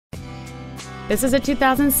This is a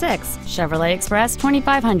 2006 Chevrolet Express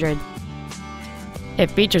 2500. It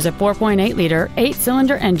features a 4.8-liter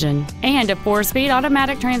 8-cylinder engine and a 4-speed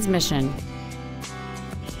automatic transmission.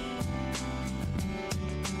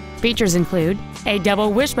 Features include a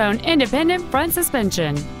double wishbone independent front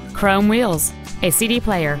suspension, chrome wheels, a CD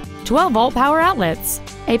player, 12-volt power outlets,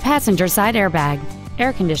 a passenger side airbag,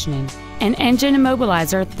 air conditioning, an engine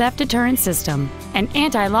immobilizer theft deterrent system, an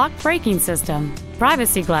anti-lock braking system,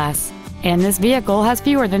 privacy glass, and this vehicle has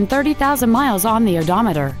fewer than 30,000 miles on the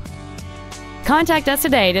odometer. Contact us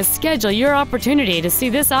today to schedule your opportunity to see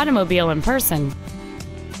this automobile in person.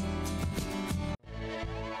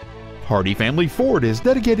 Hardy Family Ford is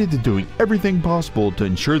dedicated to doing everything possible to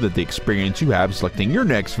ensure that the experience you have selecting your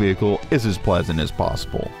next vehicle is as pleasant as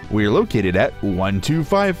possible. We are located at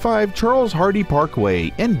 1255 Charles Hardy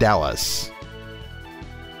Parkway in Dallas.